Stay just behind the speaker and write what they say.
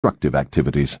destructive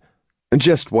activities.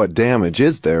 Just what damage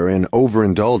is there in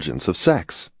overindulgence of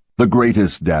sex? The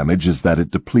greatest damage is that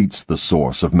it depletes the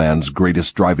source of man's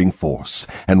greatest driving force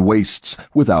and wastes,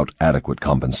 without adequate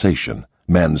compensation,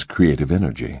 man's creative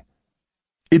energy.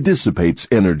 It dissipates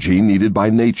energy needed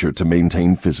by nature to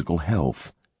maintain physical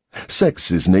health. Sex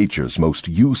is nature's most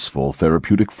useful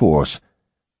therapeutic force.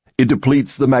 It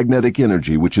depletes the magnetic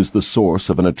energy which is the source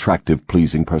of an attractive,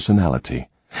 pleasing personality.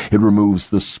 It removes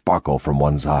the sparkle from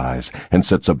one's eyes and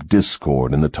sets up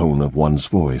discord in the tone of one's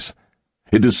voice.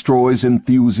 It destroys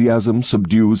enthusiasm,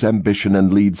 subdues ambition,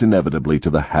 and leads inevitably to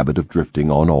the habit of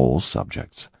drifting on all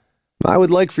subjects. I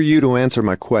would like for you to answer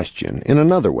my question in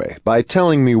another way by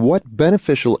telling me what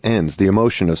beneficial ends the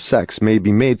emotion of sex may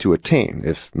be made to attain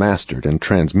if mastered and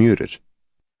transmuted.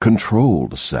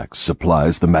 Controlled sex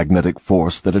supplies the magnetic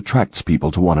force that attracts people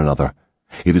to one another.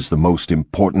 It is the most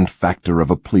important factor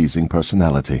of a pleasing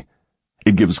personality.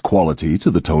 It gives quality to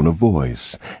the tone of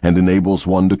voice, and enables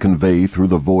one to convey through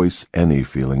the voice any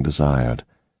feeling desired.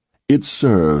 It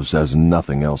serves, as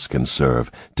nothing else can serve,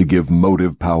 to give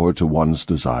motive power to one's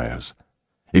desires.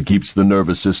 It keeps the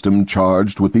nervous system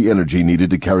charged with the energy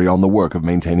needed to carry on the work of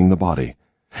maintaining the body.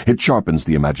 It sharpens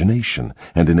the imagination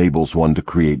and enables one to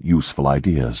create useful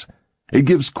ideas. It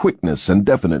gives quickness and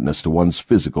definiteness to one's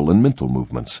physical and mental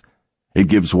movements. It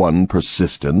gives one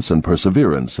persistence and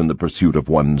perseverance in the pursuit of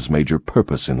one's major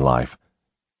purpose in life.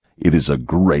 It is a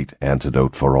great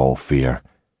antidote for all fear.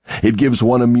 It gives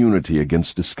one immunity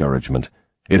against discouragement.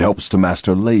 It helps to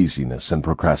master laziness and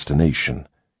procrastination.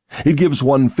 It gives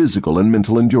one physical and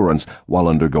mental endurance while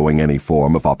undergoing any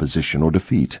form of opposition or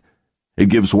defeat. It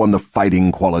gives one the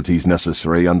fighting qualities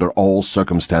necessary under all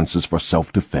circumstances for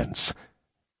self-defense.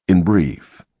 In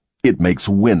brief, it makes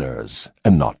winners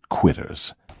and not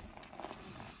quitters.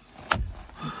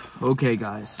 Okay,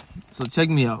 guys, so check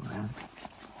me out, man.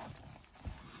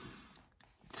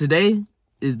 Today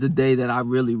is the day that I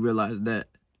really realized that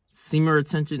semen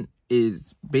retention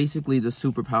is basically the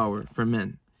superpower for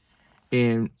men.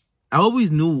 And I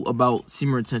always knew about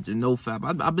semen retention, no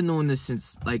fap. I've been doing this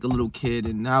since like a little kid,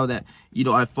 and now that, you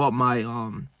know, I fought my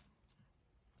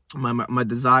my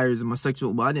desires and my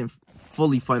sexual, well, I didn't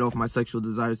fully fight off my sexual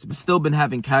desires, but still been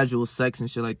having casual sex and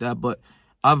shit like that. But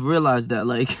I've realized that,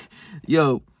 like,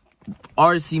 yo,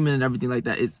 our semen and everything like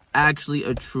that is actually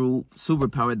a true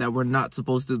superpower that we're not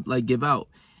supposed to, like, give out.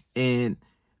 And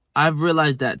I've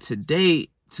realized that today,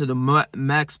 to the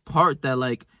max part, that,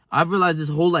 like, I've realized this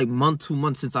whole, like, month, 2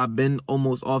 months since I've been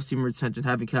almost off semen retention,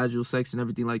 having casual sex and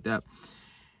everything like that,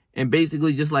 and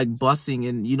basically just, like, busting.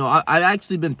 And, you know, I've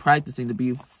actually been practicing to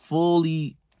be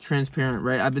fully transparent,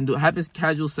 right? I've been having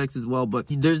casual sex as well, but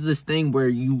there's this thing where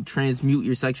you transmute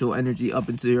your sexual energy up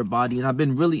into your body, and I've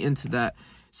been really into that.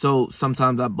 So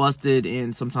sometimes I busted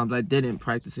and sometimes I didn't,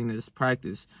 practicing this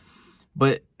practice.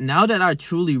 But now that I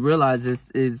truly realize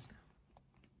this,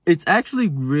 it's actually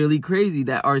really crazy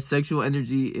that our sexual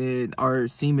energy and our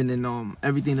semen and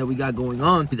everything that we got going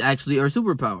on is actually our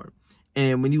superpower.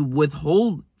 And when you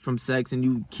withhold from sex and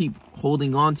you keep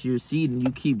holding on to your seed and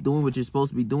you keep doing what you're supposed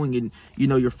to be doing, and, you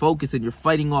know, you're focused and you're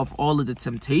fighting off all of the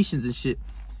temptations and shit,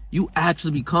 you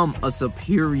actually become a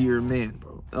superior man,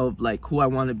 bro, of, like, who I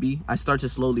want to be. I start to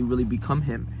slowly really become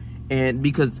him. And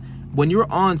because when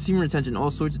you're on semen retention,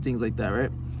 all sorts of things like that,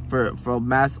 right, for a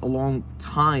long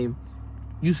time,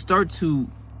 you start to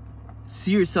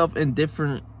see yourself in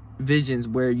different visions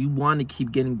where you want to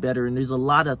keep getting better, and there's a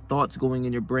lot of thoughts going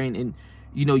in your brain, and,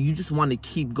 you know, you just want to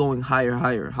keep going higher,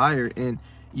 and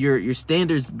your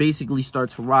standards basically start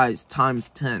to rise times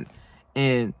 10.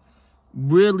 And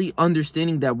really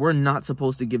understanding that we're not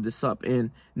supposed to give this up.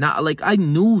 And not, like, I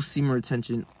knew semen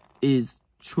retention is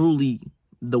truly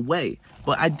the way,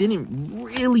 but I didn't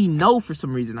really know for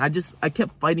some reason. I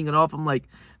kept fighting it off. I'm like,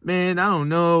 man, I don't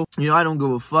know, you know, I don't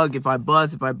give a fuck if I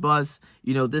bust,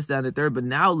 you know, this, that, and the third. But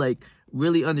now, like,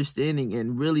 really understanding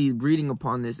and really reading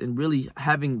upon this and really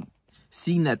having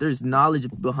seen that there's knowledge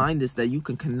behind this, that you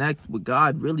can connect with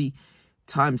God really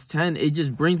times 10, it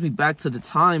just brings me back to the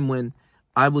time when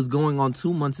I was going on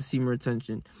 2 months of semen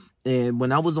retention. And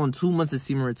when I was on 2 months of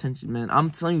semen retention, man, I'm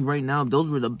telling you right now, those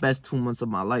were the best 2 months of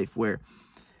my life, where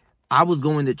I was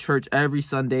going to church every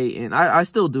Sunday, and I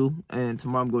still do, and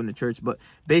tomorrow I'm going to church, but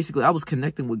basically I was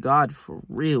connecting with God for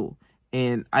real.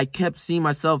 And I kept seeing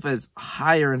myself as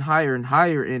higher and higher and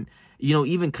higher, and, you know,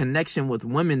 even connection with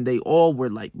women, they all were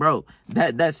like, bro,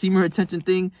 that semen retention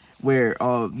thing where,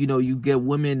 you know, you get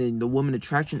women and the woman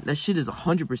attraction, that shit is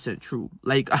 100% true.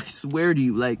 Like, I swear to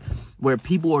you, like, where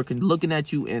people are looking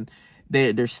at you and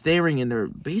they're staring and they're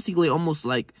basically almost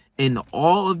like in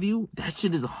awe of you, that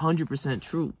shit is 100%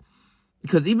 true.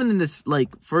 because even in this, like,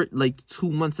 for like 2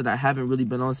 months that I haven't really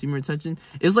been on semen retention,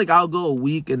 it's like I'll go a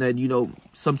week and then, you know,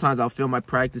 sometimes I'll fail my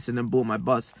practice and then boom, I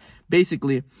bust.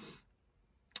 Basically,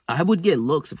 I would get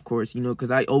looks, of course, you know,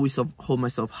 because I always hold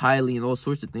myself highly and all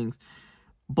sorts of things.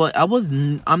 But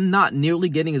I'm not nearly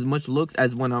getting as much looks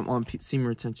as when I'm on semen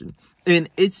retention. And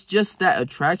it's just that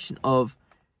attraction of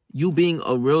you being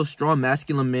a real strong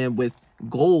masculine man with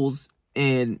goals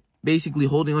and basically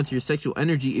holding on to your sexual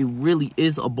energy. It really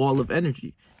is a ball of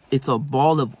energy. It's a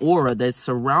ball of aura that's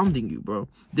surrounding you, bro.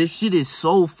 This shit is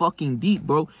so fucking deep,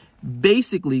 bro.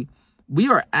 Basically, we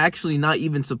are actually not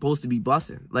even supposed to be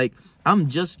busting. Like, I'm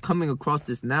just coming across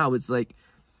this now. It's like,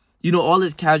 you know, all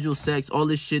this casual sex, all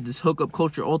this shit, this hookup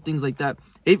culture, all things like that,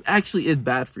 it actually is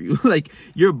bad for you. Like,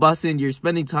 you're busting, you're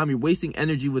spending time, you're wasting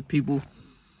energy with people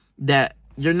that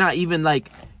you're not even like,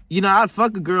 you know, I'd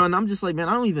fuck a girl and I'm just like, man,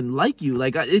 I don't even like you.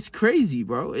 Like, it's crazy,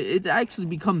 bro. It actually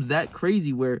becomes that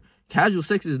crazy where casual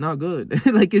sex is not good.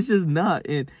 Like, it's just not.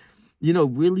 And, you know,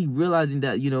 really realizing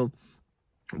that, you know,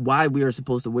 why we are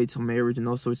supposed to wait till marriage and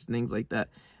all sorts of things like that,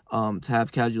 to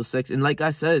have casual sex. And like I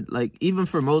said, like, even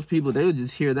for most people, they would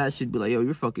just hear that shit, be like, yo,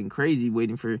 you're fucking crazy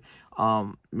waiting for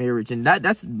marriage. And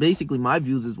that's basically my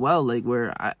views as well, like,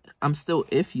 where I'm still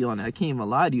iffy on it. I can't even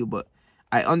lie to you, but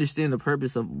I understand the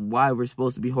purpose of why we're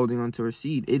supposed to be holding on to our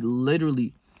seed. It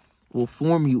literally will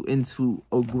form you into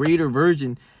a greater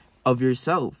version of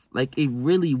yourself. Like, it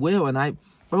really will. And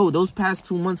bro, those past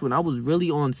 2 months when I was really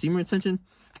on semen retention,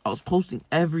 I was posting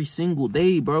every single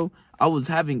day, bro. I was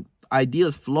having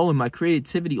ideas flowing, my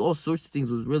creativity, all sorts of things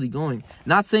was really going.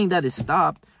 Not saying that it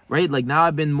stopped, right? Like, now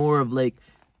I've been more of like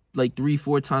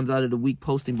 3-4 times out of the week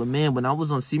posting. But man, when I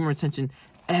was on semen retention,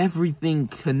 everything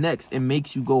connects and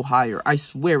makes you go higher. I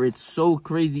swear, it's so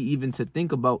crazy even to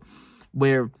think about,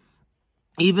 where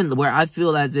I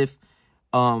feel as if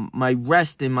my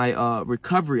rest and my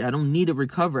recovery, I don't need to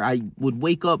recover. I would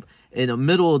wake up in the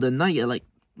middle of the night at like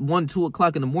 1-2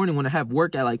 o'clock in the morning when I have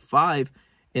work at like 5,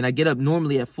 and I get up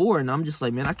normally at 4, and I'm just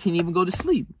like, man, I can't even go to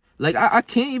sleep. Like, I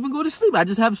can't even go to sleep. I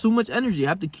just have so much energy. I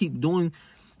have to keep doing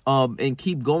and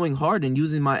keep going hard and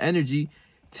using my energy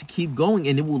to keep going,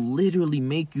 and it will literally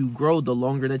make you grow the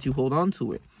longer that you hold on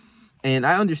to it. And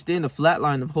I understand the flat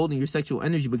line of holding your sexual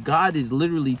energy, but God is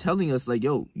literally telling us, like,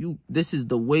 yo, this is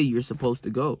the way you're supposed to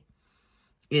go.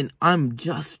 And I'm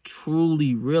just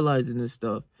truly realizing this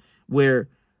stuff, where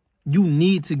you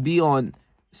need to be on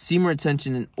semen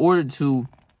retention in order to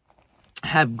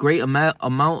have great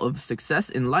amount of success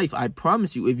in life. I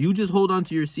promise you, if you just hold on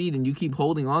to your seed and you keep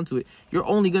holding on to it, you're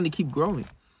only going to keep growing,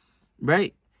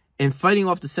 right? And fighting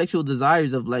off the sexual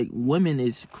desires of, like, women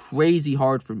is crazy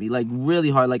hard for me. Like, really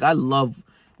hard. Like, I love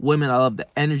women. I love the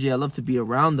energy. I love to be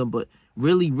around them. But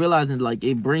really realizing, like,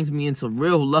 it brings me into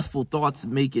real lustful thoughts,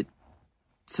 make it,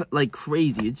 like,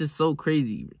 crazy. It's just so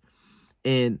crazy.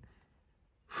 And,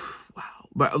 wow.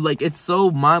 But, like, it's so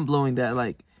mind-blowing that,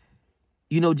 like,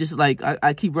 you know, just, like,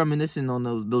 I keep reminiscing on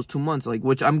those 2 months, like,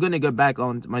 which I'm going to get back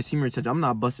on my semen retention. I'm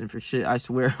not busting for shit. I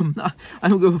swear. I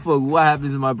don't give a fuck what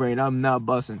happens in my brain. I'm not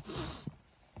busting.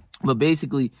 But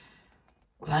basically,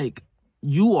 like,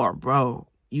 you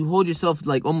hold yourself,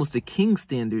 like, almost to king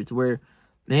standards, where,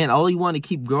 man, all you want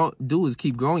to do is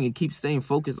keep growing and keep staying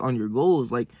focused on your goals.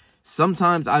 Like,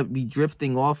 sometimes I'd be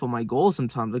drifting off of my goals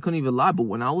sometimes. I couldn't even lie. But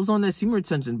when I was on that semen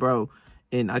retention, bro,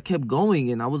 and I kept going,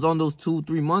 and I was on those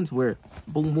 2-3 months where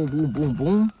boom, boom, boom, boom,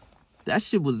 boom. That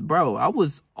shit was, bro, I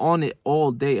was on it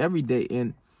all day, every day.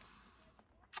 And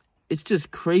it's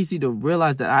just crazy to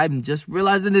realize that I'm just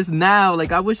realizing this now.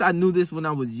 Like, I wish I knew this when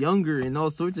I was younger and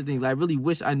all sorts of things. I really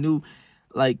wish I knew,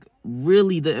 like,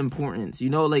 really the importance, you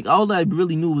know? Like, all I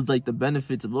really knew was, like, the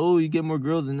benefits of, oh, you get more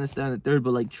girls and this, that, and the third.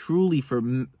 But, like, truly for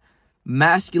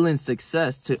masculine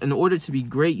success, in order to be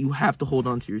great, you have to hold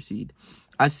on to your seed.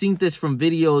 I've seen this from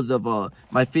videos of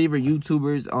my favorite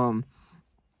YouTubers,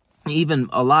 even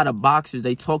a lot of boxers.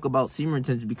 They talk about semen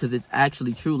retention because it's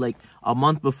actually true. Like, a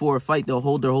month before a fight, they'll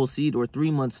hold their whole seed, or 3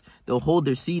 months, they'll hold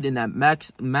their seed in that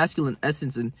masculine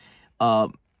essence. And,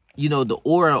 you know, the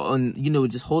aura on, you know,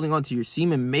 just holding on to your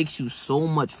semen makes you so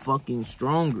much fucking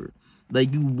stronger.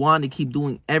 Like, you want to keep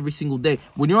doing every single day.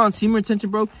 When you're on semen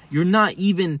retention, bro, you're not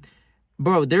even...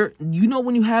 Bro, you know,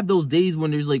 when you have those days when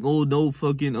there's like, oh, no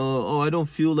fucking, I don't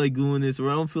feel like doing this,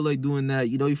 or I don't feel like doing that,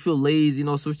 you know, you feel lazy and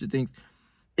all sorts of things.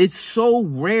 It's so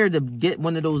rare to get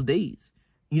one of those days,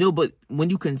 you know, but when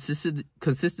you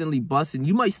consistently bust, and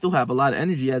you might still have a lot of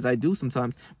energy, as I do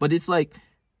sometimes, but it's like,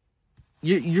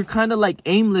 you're kind of like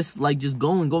aimless, like just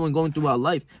going throughout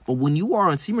life. But when you are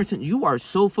on semen retention, you are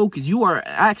so focused. You are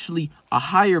actually a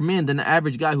higher man than the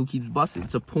average guy who keeps busting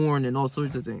to porn and all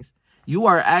sorts of things. You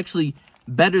are actually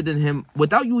better than him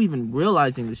without you even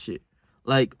realizing the shit.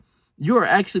 Like, you're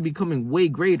actually becoming way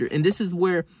greater. And this is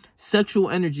where sexual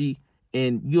energy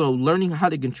and, you know, learning how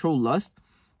to control lust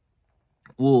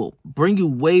will bring you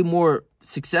way more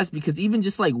success. Because even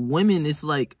just like women, it's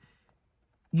like,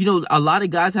 you know, a lot of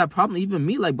guys have problems. Even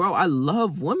me, like, bro, I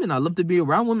love women. I love to be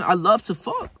around women. I love to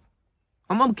fuck.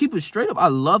 I'm gonna keep it straight up. I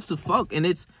love to fuck. And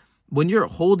it's when you're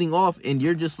holding off and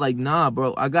you're just like, nah,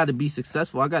 bro, I gotta be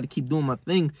successful. I gotta keep doing my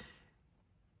thing.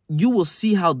 You will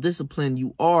see how disciplined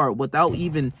you are without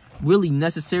even really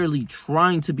necessarily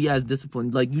trying to be as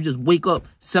disciplined. Like, you just wake up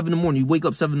 7 in the morning. You wake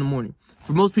up 7 in the morning.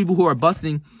 For most people who are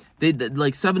busting, they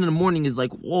like 7 in the morning is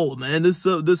like, whoa, man, this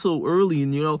so early.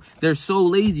 And, you know, they're so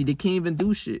lazy. They can't even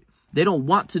do shit. They don't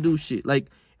want to do shit. Like,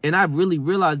 and I really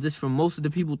realized this from most of the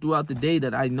people throughout the day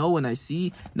that I know and I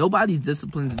see. Nobody's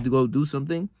disciplined to go do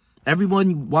something.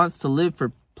 Everyone wants to live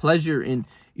for pleasure and,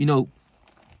 you know,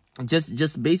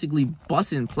 just basically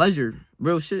busting pleasure,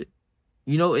 real shit,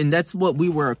 you know. And that's what we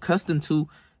were accustomed to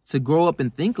grow up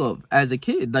and think of as a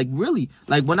kid. Like, really,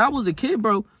 like when I was a kid,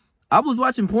 bro, I was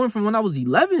watching porn from when I was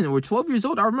 11 or 12 years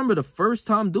old. I remember the first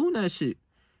time doing that shit,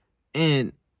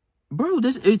 and bro,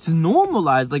 it's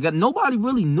normalized. Like, nobody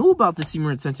really knew about the semen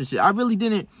retention shit. I really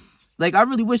didn't. Like, I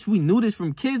really wish we knew this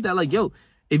from kids, that like, yo,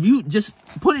 if you just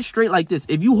put it straight like this,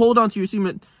 if you hold on to your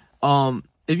semen,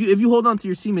 if you hold on to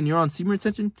your semen, you're on semen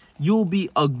retention, you'll be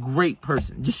a great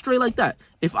person. Just straight like that.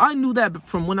 If I knew that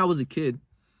from when I was a kid,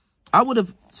 I would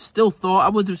have still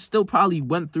probably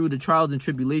went through the trials and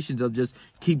tribulations of just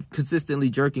keep consistently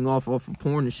jerking off of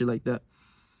porn and shit like that.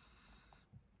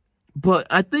 But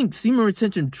I think semen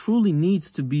retention truly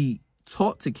needs to be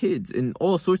taught to kids and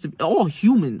all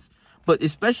humans, but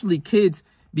especially kids,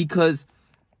 because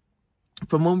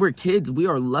from when we're kids, we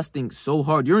are lusting so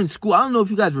hard. You're in school. I don't know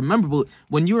if you guys remember, but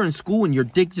when you're in school and your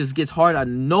dick just gets hard, I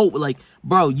know, like,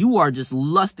 bro, you are just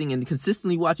lusting, and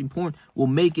consistently watching porn will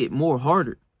make it more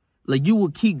harder. Like, you will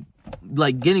keep,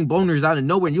 like, getting boners out of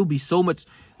nowhere, and you'll be so much,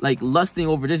 like, lusting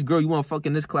over this girl you want to fuck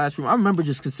in this classroom. I remember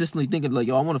just consistently thinking, like,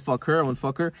 yo, I want to fuck her,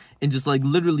 and just, like,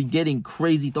 literally getting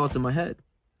crazy thoughts in my head.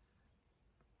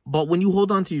 But when you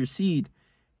hold on to your seed,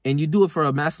 and you do it for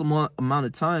a massive amount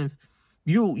of time,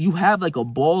 you have like a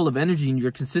ball of energy, and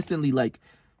you're consistently like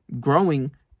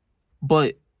growing,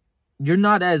 but you're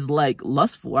not as like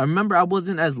lustful. I remember I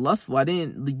wasn't as lustful. I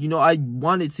didn't, you know, I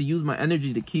wanted to use my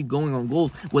energy to keep going on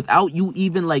goals without you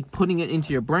even like putting it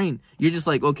into your brain. You're just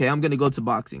like, okay, I'm gonna go to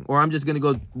boxing, or I'm just gonna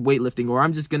go weightlifting, or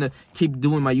I'm just gonna keep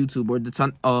doing my YouTube,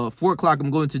 or 4 o'clock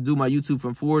I'm going to do my YouTube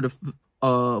from 4 to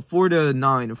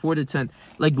 9 or 4 to 10.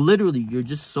 Like, literally, you're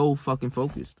just so fucking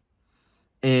focused.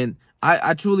 And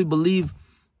I truly believe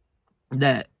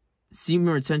that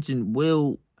semen retention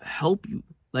will help you.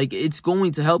 Like, it's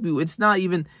going to help you. It's not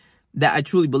even that I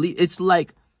truly believe. It's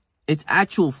like, it's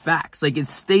actual facts. Like, it's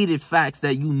stated facts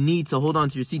that you need to hold on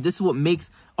to your seed. This is what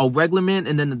makes a regular man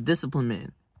and then a disciplined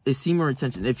man, is semen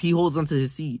retention. If he holds on to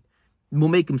his seed, it will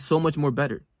make him so much more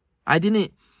better. I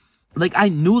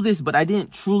knew this, but I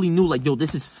didn't truly knew, like, yo,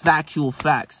 this is factual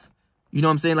facts. You know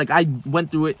what I'm saying? Like, I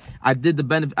went through it. I did the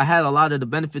benefit. I had a lot of the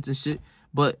benefits and shit.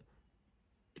 But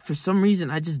for some reason,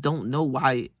 I just don't know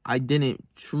why I didn't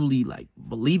truly, like,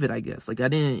 believe it, I guess. Like, I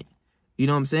didn't, you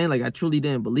know what I'm saying? Like, I truly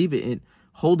didn't believe it. And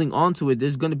holding on to it,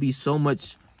 there's going to be so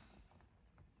much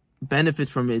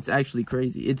benefits from it. It's actually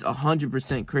crazy. It's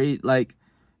 100% crazy. Like,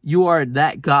 you are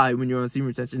that guy when you're on semen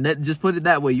retention. Just put it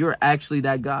that way. You're actually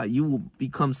that guy. You will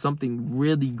become something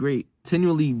really great.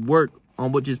 Continually work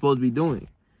on what you're supposed to be doing.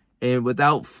 And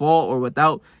without fault or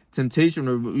without temptation,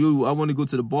 or I want to go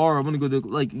to the bar, I want to go to,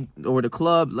 like, or the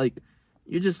club, like,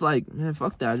 you're just like, man,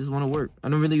 fuck that. I just want to work. I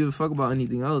don't really give a fuck about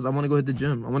anything else. I want to go hit the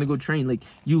gym. I want to go train. Like,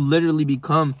 you literally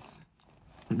become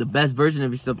the best version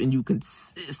of yourself, and you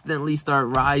consistently start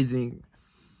rising.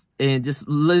 And just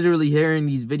literally hearing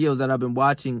these videos that I've been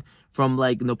watching from,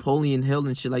 like, Napoleon Hill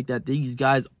and shit like that, these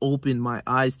guys opened my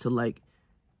eyes to, like,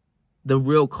 the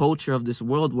real culture of this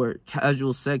world, where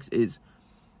casual sex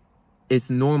it's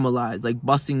normalized. Like,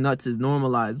 busting nuts is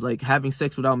normalized. Like, having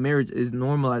sex without marriage is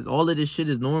normalized. All of this shit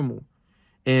is normal.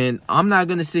 And I'm not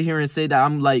going to sit here and say that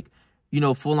I'm, like, you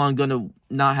know, full on going to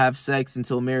not have sex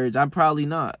until marriage. I'm probably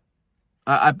not.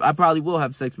 I probably will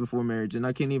have sex before marriage, and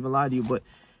I can't even lie to you. But,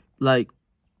 like,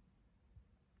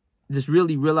 just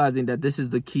really realizing that this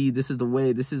is the key, this is the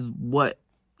way, this is what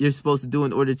you're supposed to do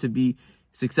in order to be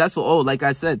successful. Oh, like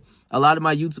I said, a lot of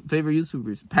my favorite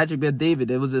YouTubers, Patrick Bet David,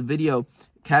 there was a video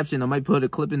caption, I might put a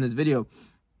clip in this video,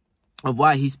 of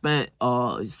why he spent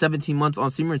 17 months on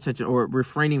semen retention, or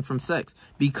refraining from sex,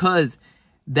 because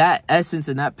that essence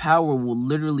and that power will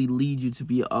literally lead you to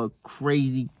be a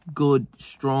crazy, good,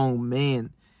 strong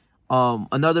man.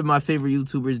 Another of my favorite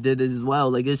YouTubers did this as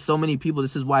well. Like, there's so many people.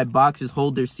 This is why boxers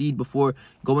hold their seed before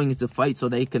going into fight, so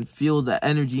they can feel the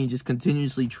energy and just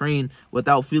continuously train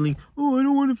without feeling, oh, I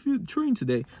don't want to train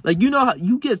today. Like, you know how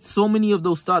you get so many of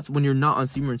those thoughts when you're not on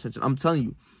semen retention. I'm telling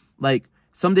you. Like,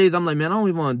 some days I'm like, man, I don't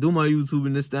even want to do my YouTube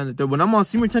and this, that, and the third. When I'm on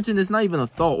semen retention, it's not even a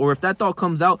thought. Or if that thought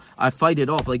comes out, I fight it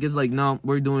off. Like, it's like, no,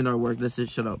 we're doing our work. Let's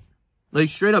just shut up. Like,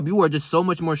 straight up, you are just so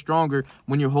much more stronger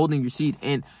when you're holding your seed.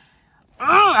 And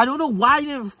I don't know why I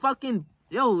didn't fucking...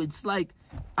 Yo, it's like,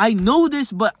 I know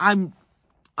this, but I'm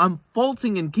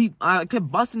faulting and I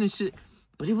kept busting and shit.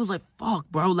 But it was like, fuck,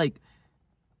 bro. Like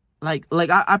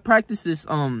I practice this,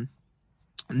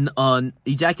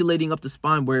 ejaculating up the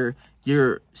spine where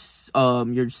your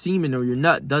semen or your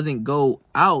nut doesn't go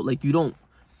out. Like, you don't...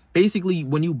 Basically,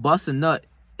 when you bust a nut,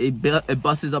 it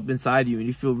busts up inside you and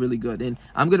you feel really good. And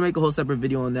I'm gonna make a whole separate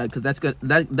video on that, because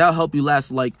that'll help you last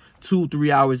like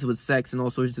 2-3 hours with sex and all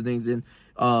sorts of things. And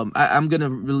I'm gonna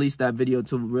release that video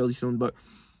too really soon. But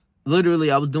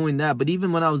literally, I was doing that. But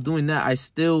even when I was doing that, I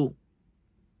still,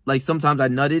 like, sometimes I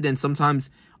nutted, and sometimes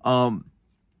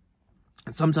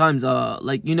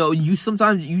like, you know, you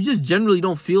just generally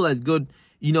don't feel as good,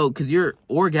 you know, because you're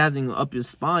orgasming up your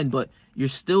spine, but you're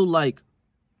still like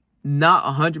not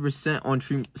 100% on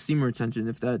semen retention,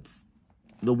 if that's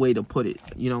the way to put it,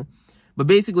 you know. But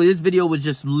basically, this video was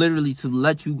just literally to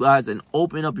let you guys and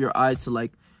open up your eyes to,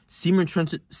 like, semen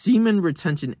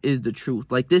retention is the truth.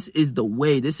 Like, this is the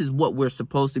way. This is what we're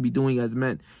supposed to be doing as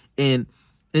men. And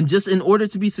just in order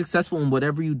to be successful in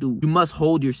whatever you do, you must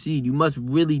hold your seed. You must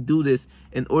really do this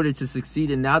in order to succeed.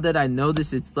 And now that I know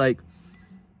this, it's like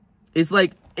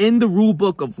in the rule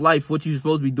book of life, what you're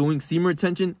supposed to be doing, semen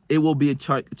retention, it will be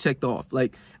checked off.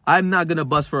 Like, I'm not going to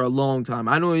bust for a long time.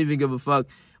 I don't even give a fuck.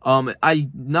 I'm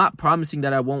not promising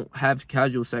that I won't have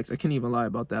casual sex. I can't even lie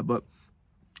about that. But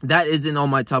that isn't on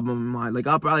my top of my mind. Like,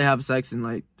 I'll probably have sex in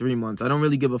like 3 months. I don't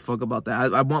really give a fuck about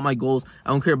that. I want my goals. I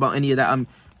don't care about any of that. I'm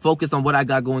focused on what I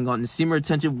got going on. And semen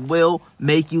retention will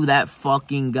make you that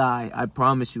fucking guy. I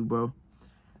promise you, bro.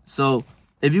 So,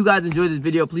 if you guys enjoyed this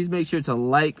video, please make sure to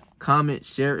like, comment,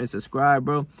 share, and subscribe,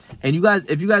 bro. And you guys,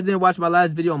 if you guys didn't watch my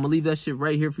last video, I'm gonna leave that shit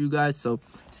right here for you guys. So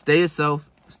stay yourself,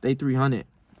 stay 300.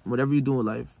 Whatever you do in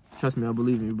life, trust me, I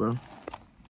believe in you, bro.